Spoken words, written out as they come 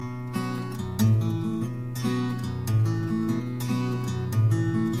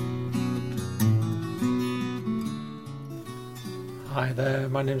Hi there,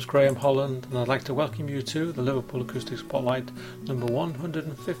 my name's Graham Holland and I'd like to welcome you to the Liverpool Acoustic Spotlight number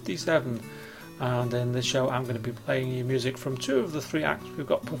 157, and in this show I'm going to be playing you music from two of the three acts we've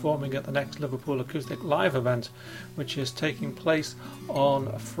got performing at the next Liverpool Acoustic Live event, which is taking place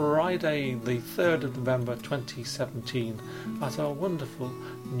on Friday the 3rd of November 2017 at our wonderful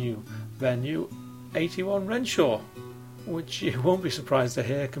new venue 81 Renshaw, which you won't be surprised to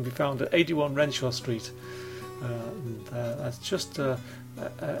hear can be found at 81 Renshaw Street. That's just a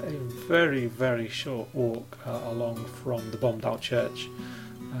very, very short walk along from the Bombed Out Church.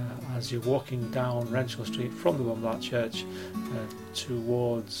 As you're walking down Renshaw Street from the Bombed Out Church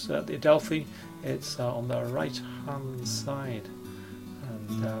towards the Adelphi, it's on the right hand side.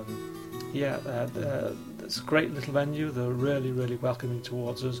 And it's a great little venue. They're really, really welcoming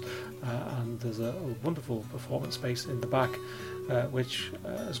towards us, and there's a wonderful performance space in the back, which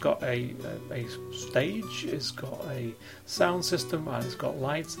has got a stage, it's got a sound system, and it's got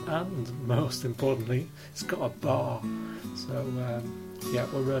lights, and most importantly it's got a bar. So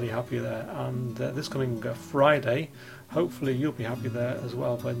we're really happy there, and this coming Friday hopefully you'll be happy there as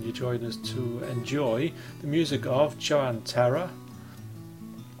well when you join us to enjoy the music of Joanne Terra,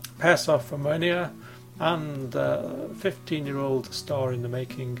 Persoff Ammonia, and 15-year-old star in the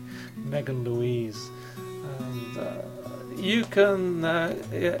making Megan Louise. And you can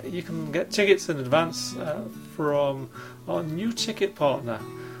get tickets in advance from our new ticket partner,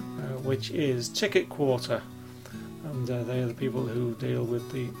 which is Ticket Quarter, and they are the people who deal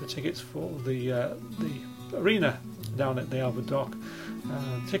with the tickets for the arena down at the Albert Dock.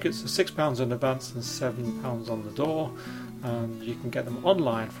 Tickets are £6 in advance and £7 on the door, and you can get them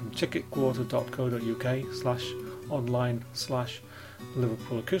online from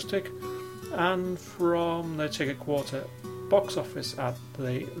ticketquarter.co.uk/online/Liverpool Acoustic, and from the Ticket Quarter box office at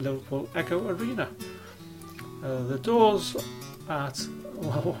the Liverpool Echo Arena. The doors not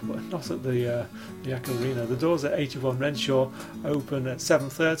at the Echo Arena. The doors at 81 Renshaw open at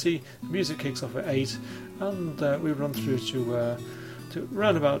 7:30. Music kicks off at 8, and we run through to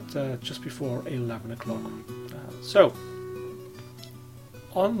around about just before 11 o'clock. So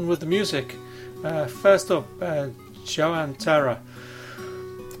on with the music. First up, Joanne Terra.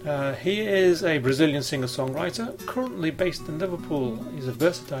 He is a Brazilian singer-songwriter currently based in Liverpool. He's a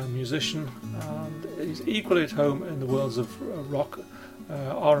versatile musician and he's equally at home in the worlds of rock,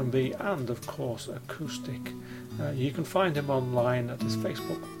 R&B, and of course acoustic. You can find him online at his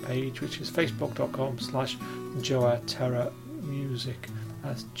Facebook page, which is facebook.com/JoaTerraMusic.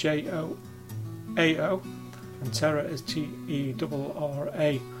 That's JOAO, and Terra is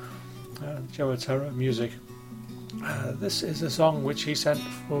TERRA. Joa Terra Music. This is a song which he sent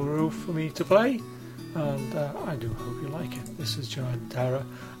for me to play, and I do hope you like it. This is Joanne Terra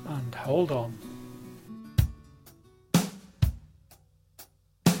and Hold On.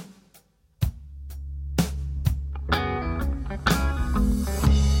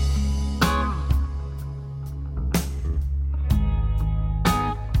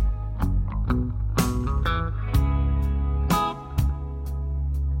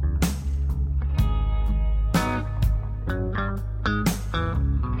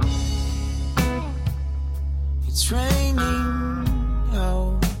 It's raining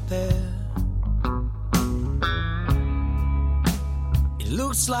out there. It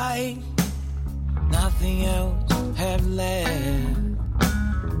looks like nothing else have left,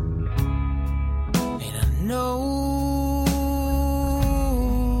 and I know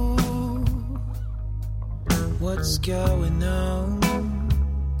what's going on.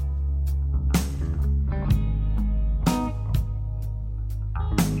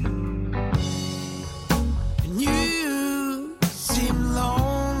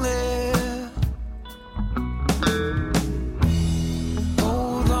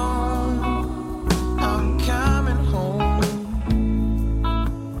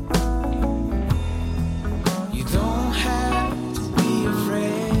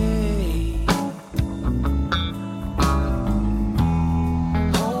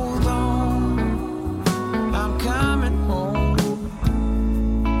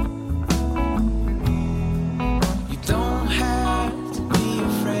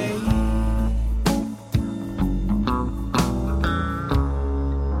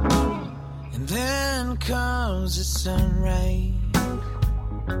 Comes the sunrise,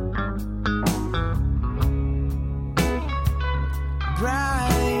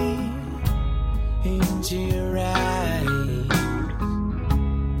 bright into your eyes,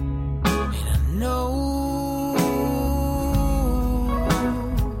 and I know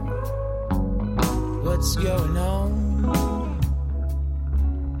what's going on.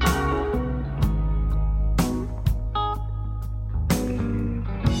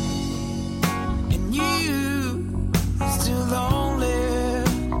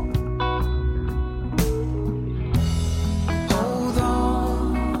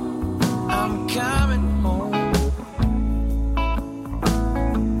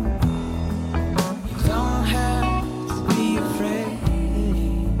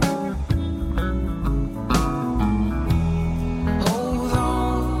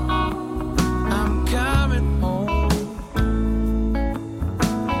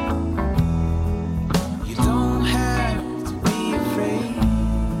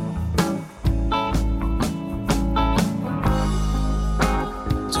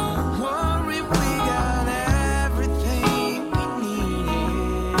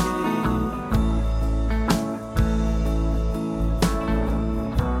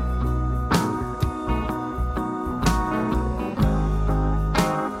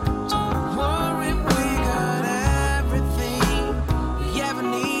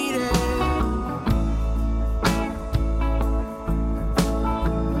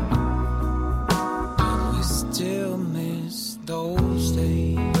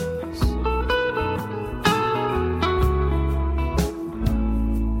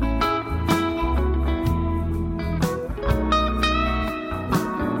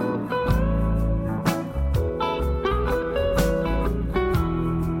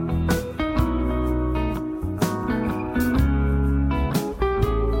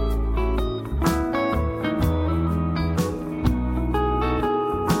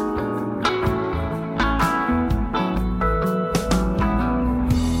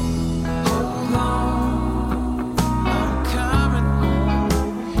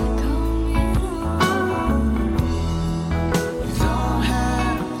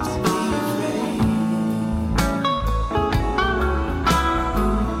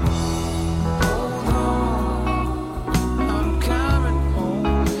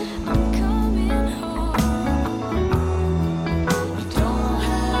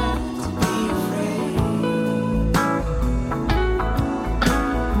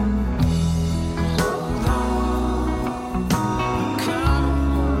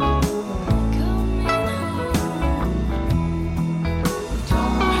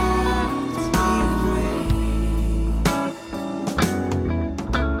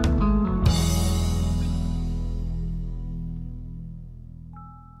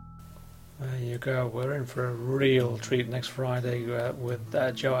 go. We're in for a real treat next Friday with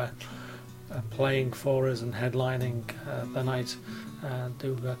Joa playing for us and headlining the night.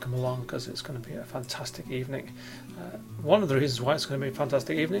 Do come along because it's going to be a fantastic evening. One of the reasons why it's going to be a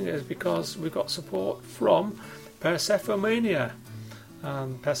fantastic evening is because we've got support from Persephomania.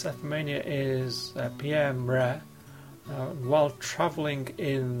 And Persephomania is Pierre Mret. While travelling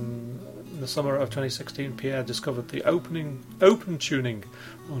in the summer of 2016, Pierre discovered the open tuning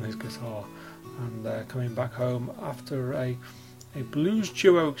on his guitar, and coming back home after a blues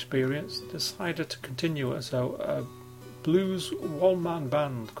duo experience, decided to continue as a blues one-man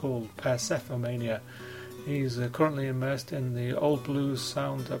band called Persephomania. He's currently immersed in the old blues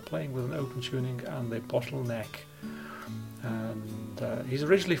sound, playing with an open tuning and a bottleneck. And he's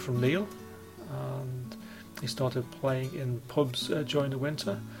originally from Lille, and he started playing in pubs during the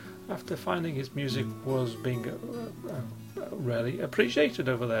winter. After finding his music was being really appreciated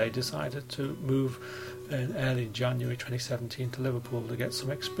over there, he decided to move in early January 2017 to Liverpool to get some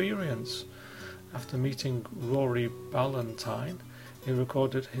experience. After meeting Rory Ballantyne, he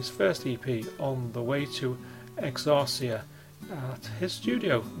recorded his first EP on the way to Exarcia at his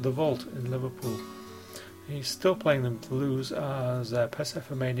studio, The Vault, in Liverpool. He's still playing the blues as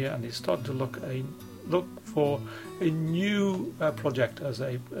Persephomania, and he's started to look for a new project as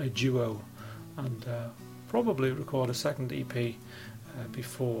a duo, and probably record a second EP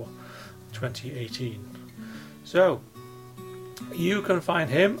before 2018. So you can find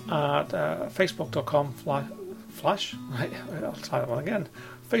him at facebook.com /, I'll try that one again,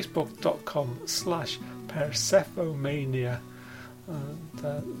 facebook.com/Persephomania. And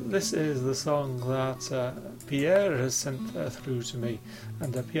this is the song that Pierre has sent through to me,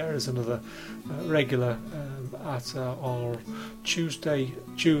 and Pierre is another regular at our Tuesday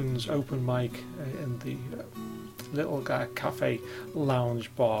Tunes open mic in the little cafe lounge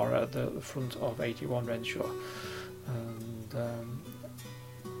bar at the front of 81 Renshaw. And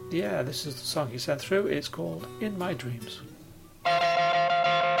this is the song he sent through. It's called In My Dreams.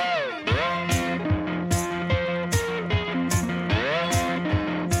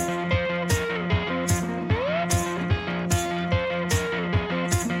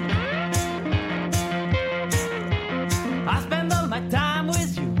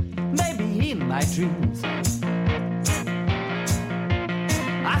 Dreams.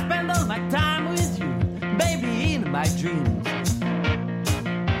 I spend all my time with you, baby, in my dreams.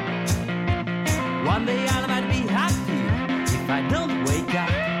 One day I might be happy if I don't wake up.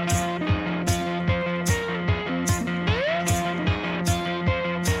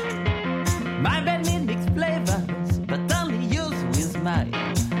 My bed needs mixed flavors, but only yours with mine.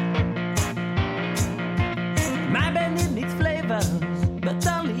 My bed needs mixed flavors, but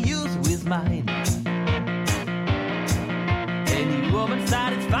only yours with mine. Any woman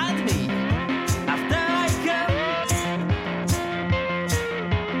satisfies me after I come.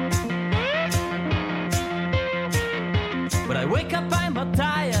 When I wake up, I'm more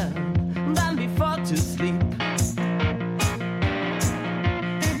tired than before to sleep.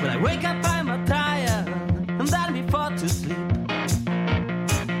 When I wake up, I'm more tired than before to sleep.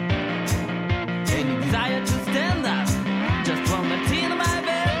 Any desire to stand up, just one more tea in my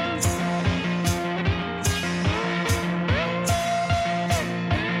bed.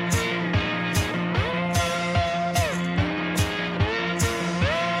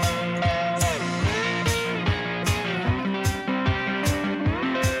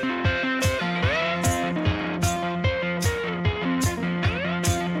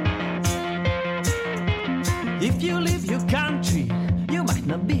 If you leave your country, you might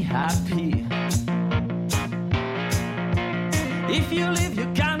not be happy. If you leave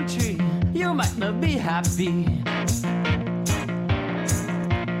your country, you might not be happy.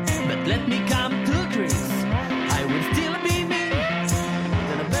 But let me come to Greece, I will still be me.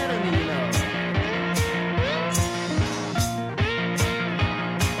 Then I better be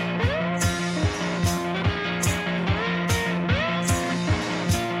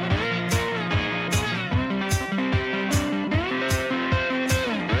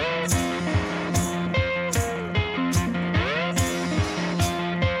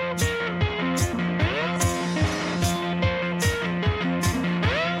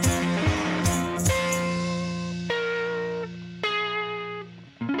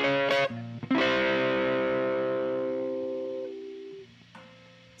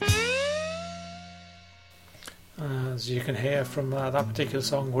As you can hear from that particular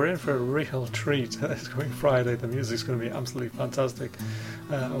song, we're in for a real treat. It's coming Friday. The music's going to be absolutely fantastic.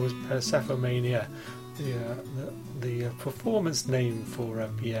 It was Persephomania, the performance name for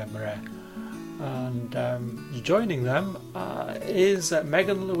Pierre Mret. And joining them is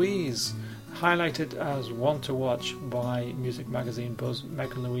Megan Louise, Highlighted as one to watch by music magazine Buzz,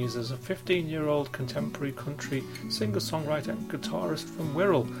 Megan Louise is a 15-year-old contemporary country singer-songwriter and guitarist from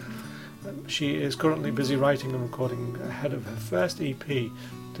Wirral. She is currently busy writing and recording ahead of her first EP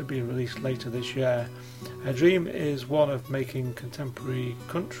to be released later this year. Her dream is one of making contemporary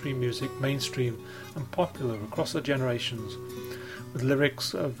country music mainstream and popular across the generations. With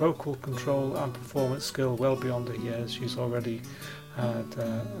lyrics, vocal control and performance skill well beyond her years, she's already had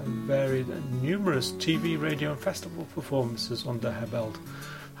varied and numerous TV, radio and festival performances under her belt,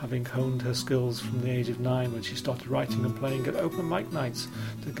 having honed her skills from the age of 9 when she started writing and playing at open mic nights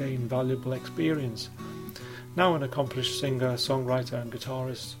to gain valuable experience. Now an accomplished singer, songwriter and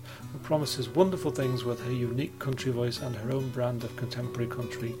guitarist who promises wonderful things with her unique country voice and her own brand of contemporary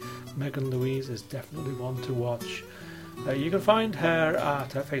country, Megan Louise is definitely one to watch. You can find her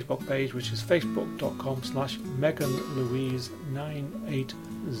at her Facebook page, which is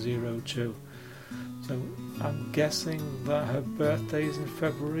facebook.com/MeganLouise9802. So I'm guessing that her birthday is in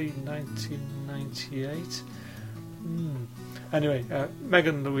February 1998. Anyway,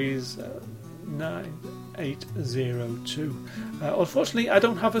 Megan Louise 9802. Unfortunately, I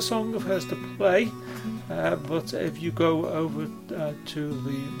don't have a song of hers to play, but if you go over to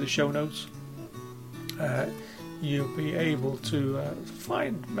the show notes, you'll be able to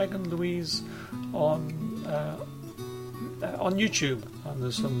find Megan Louise on YouTube, and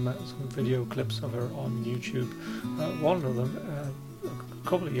there's some video clips of her on YouTube. One of them a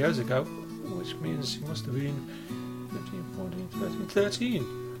couple of years ago, which means she must have been 15, 14, 13,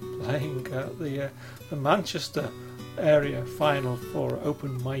 playing the Manchester area final for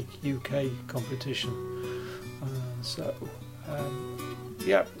Open Mic UK competition.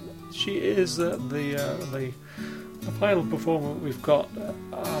 She is the final performer we've got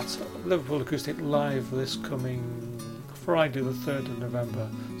at Liverpool Acoustic Live this coming Friday the 3rd of November.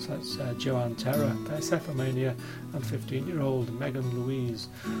 So that's Joanne Terra, Persephomania and 15-year-old Megan Louise.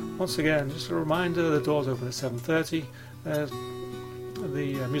 Once again, just a reminder, the doors open at 7:30. The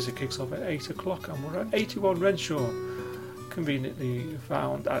music kicks off at 8 o'clock and we're at 81 Renshaw, conveniently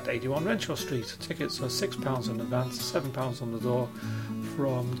found at 81 Renshaw Street. Tickets are £6 in advance, £7 on the door,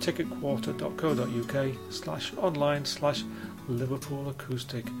 from ticketquarter.co.uk/online/Liverpool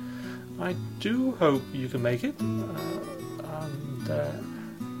Acoustic. I do hope you can make it, and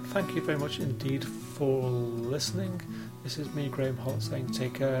thank you very much indeed for listening. This is me, Graham Holt, saying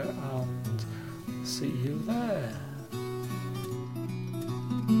take care and see you there.